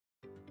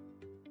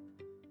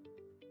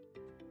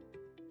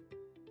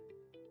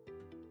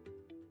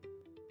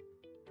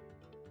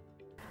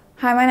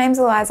Hi, my name's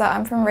Eliza,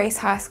 I'm from Reese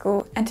High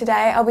School, and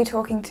today I'll be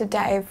talking to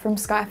Dave from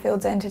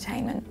Skyfields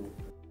Entertainment.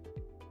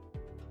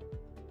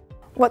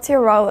 What's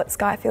your role at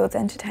Skyfields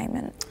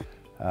Entertainment?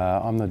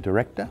 I'm the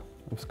director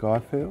of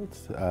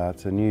Skyfields.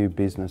 It's a new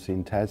business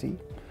in Tassie.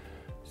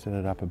 Set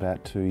it up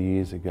about 2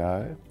 years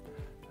ago.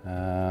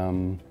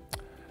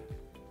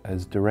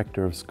 As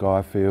director of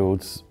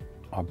Skyfields,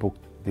 I book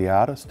the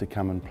artists to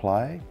come and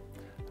play.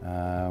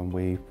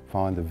 We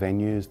find the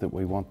venues that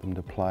we want them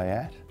to play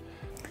at.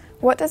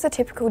 What does a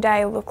typical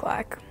day look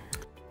like?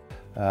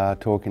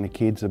 Talking to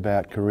kids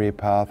about career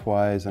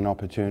pathways and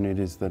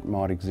opportunities that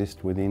might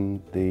exist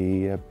within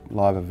the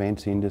live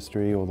events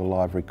industry or the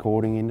live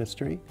recording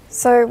industry.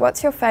 So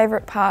what's your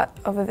favourite part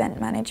of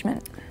event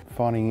management?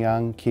 Finding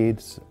young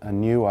kids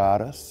and new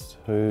artists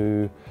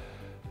who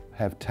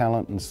have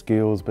talent and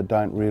skills but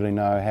don't really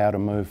know how to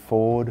move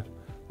forward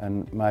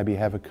and maybe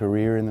have a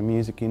career in the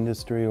music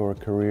industry or a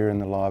career in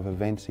the live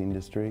events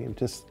industry.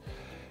 Just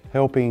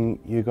helping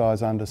you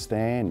guys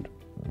understand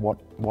what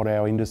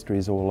our industry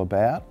is all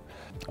about.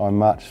 I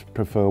much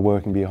prefer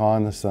working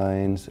behind the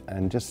scenes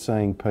and just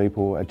seeing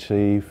people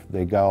achieve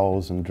their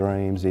goals and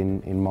dreams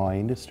in my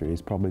industry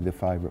is probably the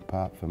favourite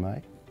part for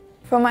me.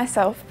 For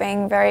myself,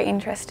 being very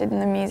interested in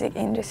the music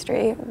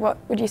industry, what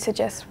would you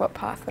suggest, what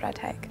path would I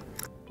take?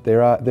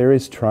 There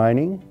is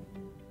training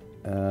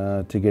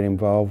to get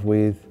involved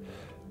with,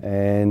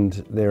 and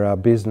there are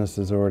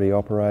businesses already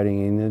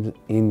operating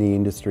in the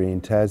industry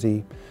in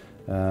Tassie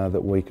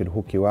that we could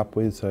hook you up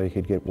with so you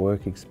could get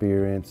work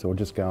experience or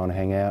just go and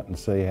hang out and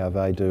see how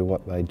they do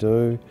what they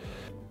do.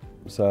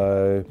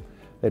 So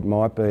it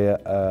might be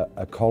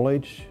a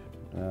college,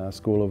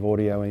 School of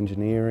Audio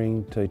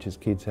Engineering, teaches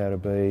kids how to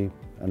be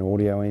an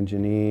audio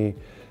engineer.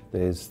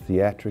 There's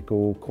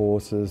theatrical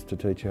courses to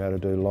teach you how to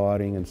do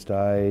lighting and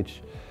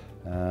stage.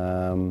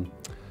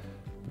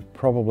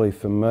 Probably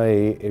for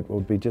me it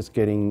would be just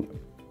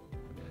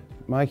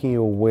making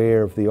you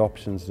aware of the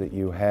options that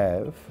you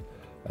have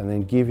and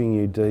then giving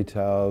you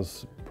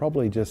details,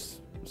 probably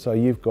just so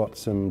you've got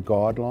some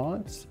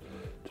guidelines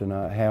to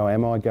know how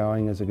am I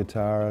going as a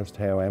guitarist,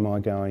 how am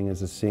I going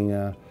as a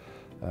singer,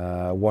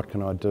 what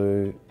can I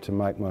do to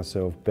make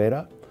myself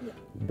better. Yeah.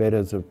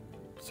 Better's a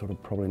sort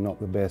of probably not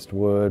the best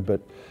word,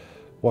 but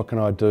what can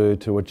I do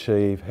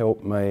to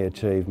help me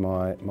achieve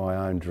my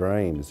own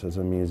dreams as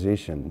a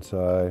musician.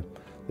 So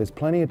there's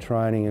plenty of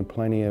training and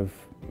plenty of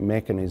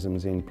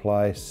mechanisms in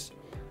place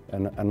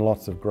and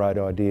lots of great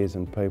ideas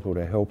and people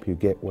to help you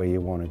get where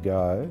you want to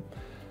go.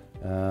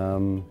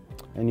 And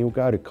you'll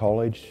go to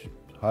college,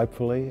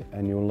 hopefully,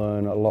 and you'll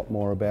learn a lot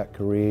more about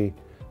career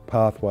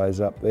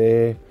pathways up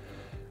there.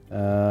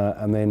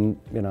 And then,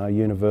 you know,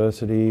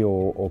 university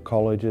or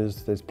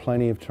colleges, there's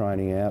plenty of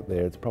training out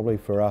there. It's probably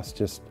for us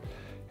just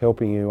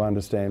helping you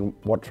understand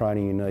what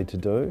training you need to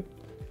do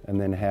and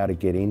then how to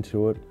get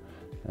into it.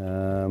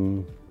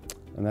 And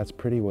that's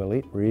pretty well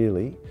it,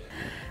 really.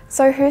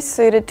 So who's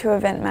suited to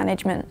event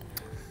management?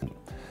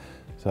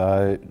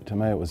 So to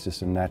me it was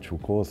just a natural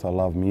course. I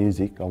love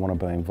music, I want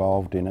to be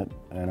involved in it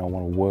and I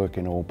want to work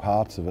in all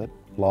parts of it.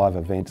 Live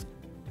events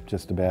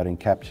just about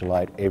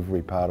encapsulate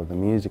every part of the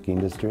music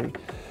industry.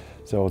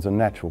 So it was a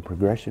natural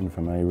progression for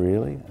me,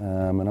 really.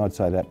 And I'd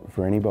say that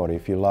for anybody.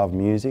 If you love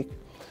music,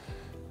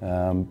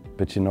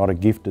 but you're not a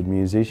gifted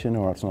musician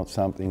or it's not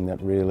something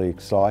that really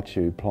excites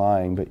you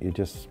playing, but you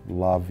just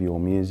love your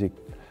music,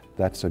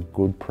 that's a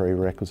good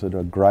prerequisite,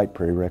 a great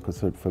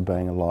prerequisite for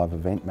being a live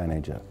event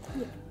manager,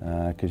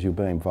 because you'll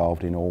be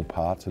involved in all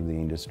parts of the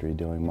industry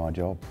doing my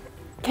job.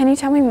 Can you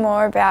tell me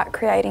more about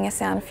creating a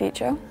sound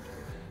future?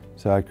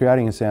 So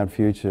creating a sound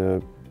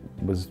future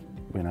was,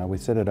 you know, we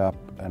set it up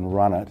and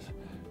run it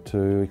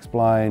to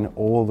explain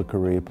all the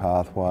career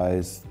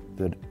pathways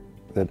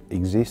that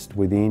exist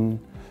within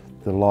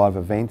the live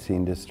events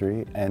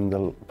industry and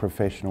the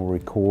professional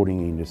recording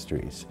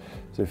industries.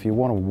 So if you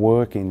want to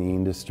work in the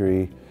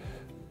industry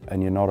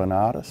and you're not an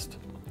artist,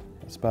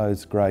 I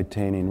suppose grade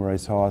 10 in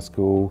Reese High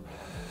School,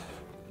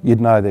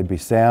 you'd know there'd be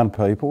sound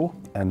people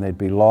and there'd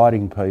be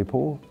lighting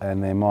people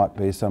and there might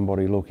be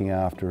somebody looking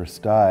after a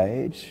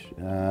stage,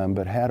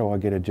 but how do I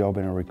get a job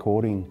in a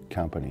recording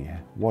company?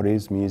 What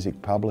is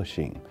music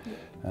publishing?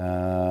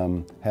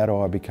 How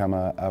do I become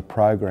a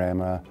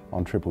programmer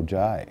on Triple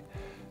J?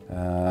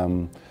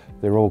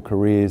 They're all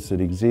careers that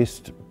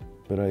exist,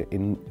 but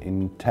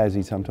in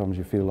Tassie sometimes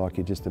you feel like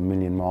you're just a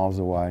million miles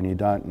away and you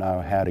don't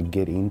know how to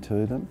get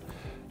into them,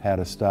 how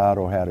to start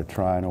or how to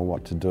train or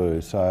what to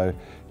do. So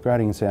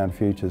Creating Sound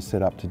Future is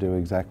set up to do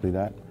exactly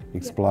that,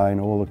 explain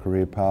all the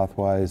career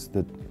pathways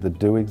that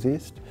do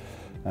exist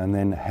and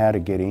then how to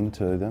get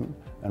into them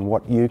and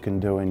what you can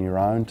do in your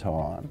own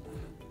time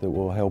that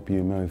will help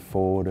you move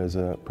forward as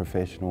a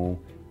professional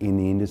in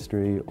the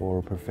industry or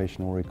a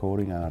professional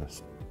recording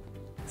artist.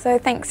 So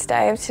thanks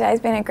Dave, today's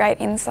been a great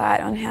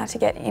insight on how to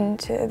get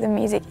into the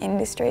music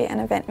industry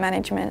and event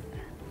management.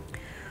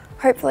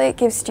 Hopefully it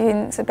gives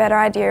students a better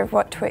idea of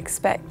what to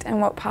expect and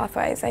what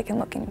pathways they can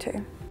look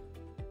into.